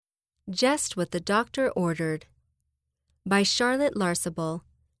Just What the Doctor Ordered by Charlotte Larsable,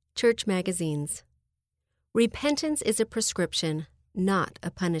 Church Magazines. Repentance is a prescription, not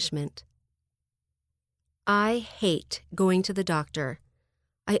a punishment. I hate going to the doctor.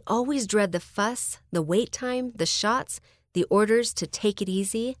 I always dread the fuss, the wait time, the shots, the orders to take it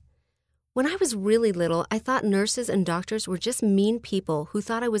easy. When I was really little, I thought nurses and doctors were just mean people who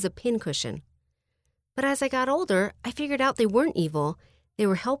thought I was a pincushion. But as I got older, I figured out they weren't evil, they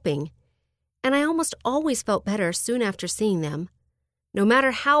were helping. And I almost always felt better soon after seeing them. No matter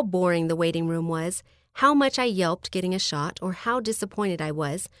how boring the waiting room was, how much I yelped getting a shot, or how disappointed I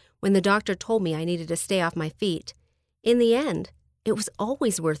was when the doctor told me I needed to stay off my feet, in the end, it was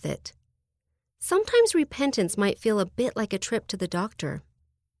always worth it. Sometimes repentance might feel a bit like a trip to the doctor.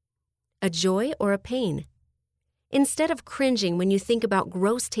 A joy or a pain? Instead of cringing when you think about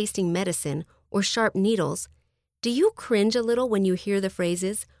gross-tasting medicine or sharp needles, do you cringe a little when you hear the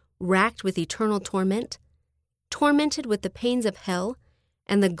phrases, racked with eternal torment, tormented with the pains of hell,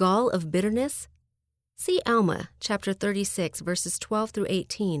 and the gall of bitterness? See Alma, chapter 36, verses 12 through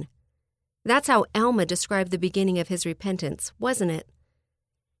 18. That's how Alma described the beginning of his repentance, wasn't it?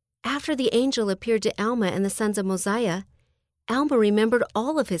 After the angel appeared to Alma and the sons of Mosiah, Alma remembered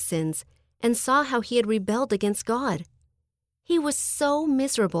all of his sins and saw how he had rebelled against God. He was so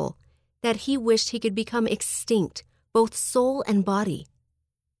miserable that he wished he could become extinct, both soul and body.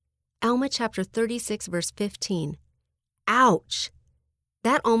 Alma chapter 36, verse 15. Ouch!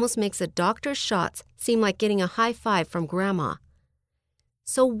 That almost makes a doctor's shots seem like getting a high five from Grandma.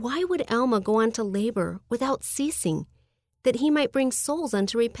 So why would Alma go on to labor without ceasing, that he might bring souls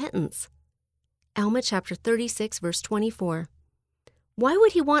unto repentance? Alma chapter 36, verse 24. Why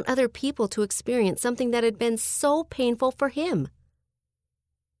would he want other people to experience something that had been so painful for him?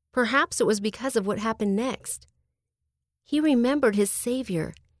 Perhaps it was because of what happened next. He remembered his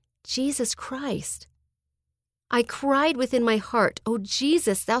Savior, Jesus Christ. I cried within my heart, O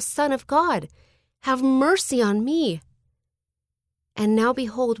Jesus, thou Son of God, have mercy on me. And now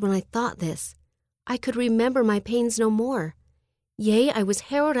behold, when I thought this, I could remember my pains no more. Yea, I was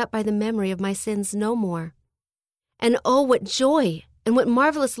harrowed up by the memory of my sins no more. And oh, what joy, and what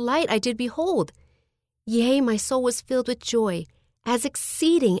marvelous light I did behold! Yea, my soul was filled with joy, as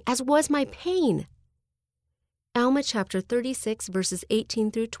exceeding as was my pain. Alma chapter 36, verses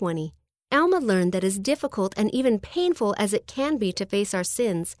 18 through 20. Alma learned that as difficult and even painful as it can be to face our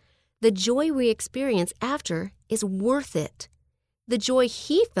sins, the joy we experience after is worth it. The joy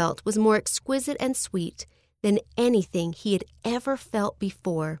he felt was more exquisite and sweet than anything he had ever felt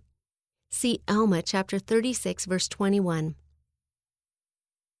before. See Alma chapter 36, verse 21.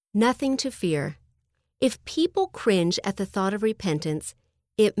 Nothing to fear. If people cringe at the thought of repentance,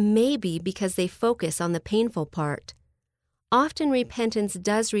 it may be because they focus on the painful part. Often repentance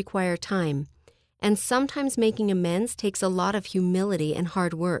does require time, and sometimes making amends takes a lot of humility and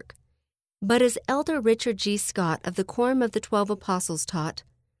hard work. But as Elder Richard G. Scott of the Quorum of the 12 Apostles taught,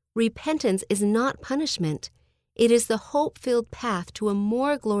 repentance is not punishment. It is the hope-filled path to a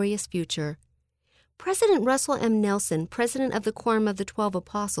more glorious future. President Russell M. Nelson, president of the Quorum of the 12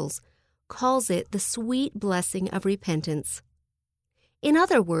 Apostles, calls it the sweet blessing of repentance. In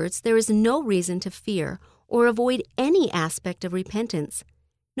other words, there is no reason to fear or avoid any aspect of repentance.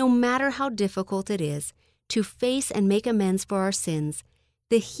 No matter how difficult it is to face and make amends for our sins,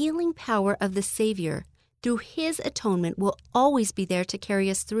 the healing power of the Savior through His atonement will always be there to carry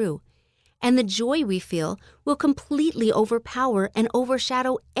us through, and the joy we feel will completely overpower and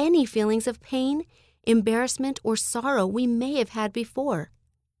overshadow any feelings of pain, embarrassment, or sorrow we may have had before.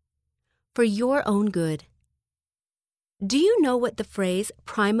 For your own good. Do you know what the phrase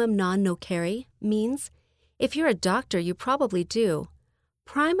primum non nocere means? If you're a doctor, you probably do.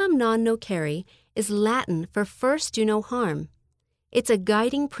 Primum non nocere is Latin for first do no harm. It's a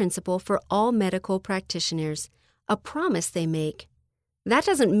guiding principle for all medical practitioners, a promise they make. That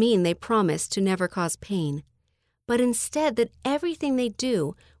doesn't mean they promise to never cause pain, but instead that everything they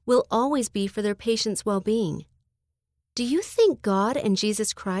do will always be for their patient's well-being. Do you think God and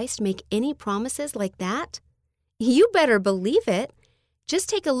Jesus Christ make any promises like that? You better believe it. Just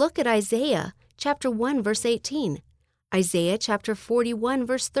take a look at Isaiah chapter 1, verse 18, Isaiah chapter 41,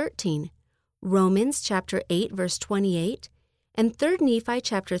 verse 13, Romans chapter 8, verse 28, and 3 Nephi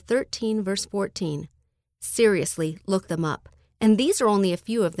chapter 13, verse 14. Seriously, look them up, and these are only a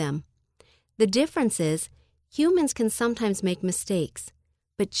few of them. The difference is, humans can sometimes make mistakes,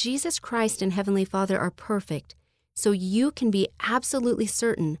 but Jesus Christ and Heavenly Father are perfect, so you can be absolutely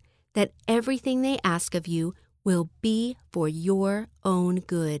certain that everything they ask of you will be for your own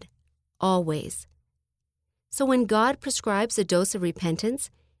good, always. So when God prescribes a dose of repentance,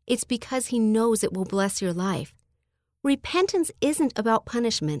 It's because He knows it will bless your life. Repentance isn't about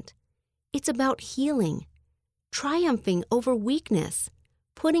punishment. It's about healing, triumphing over weakness,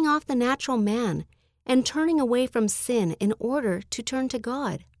 putting off the natural man, and turning away from sin in order to turn to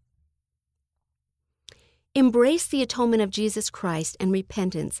God. Embrace the atonement of Jesus Christ and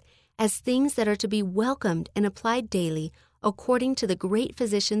repentance as things that are to be welcomed and applied daily according to the great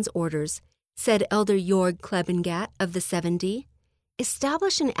physician's orders, said Elder Jorg Klebengat of the 70.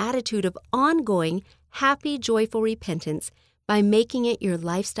 Establish an attitude of ongoing, happy, joyful repentance by making it your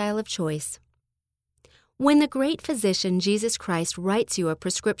lifestyle of choice. When the great physician, Jesus Christ, writes you a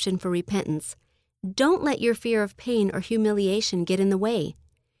prescription for repentance, don't let your fear of pain or humiliation get in the way.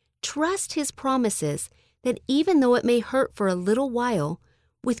 Trust His promises that even though it may hurt for a little while,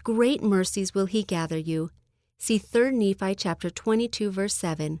 with great mercies will He gather you. See 3 Nephi chapter 22, verse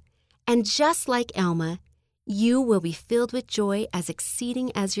 7. And just like Alma, you will be filled with joy as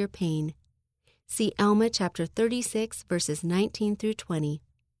exceeding as your pain. See Alma chapter 36, verses 19 through 20.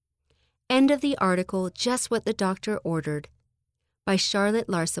 End of the article, Just What the Doctor Ordered, by Charlotte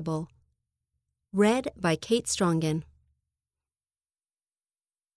Larsable. Read by Kate Strongen.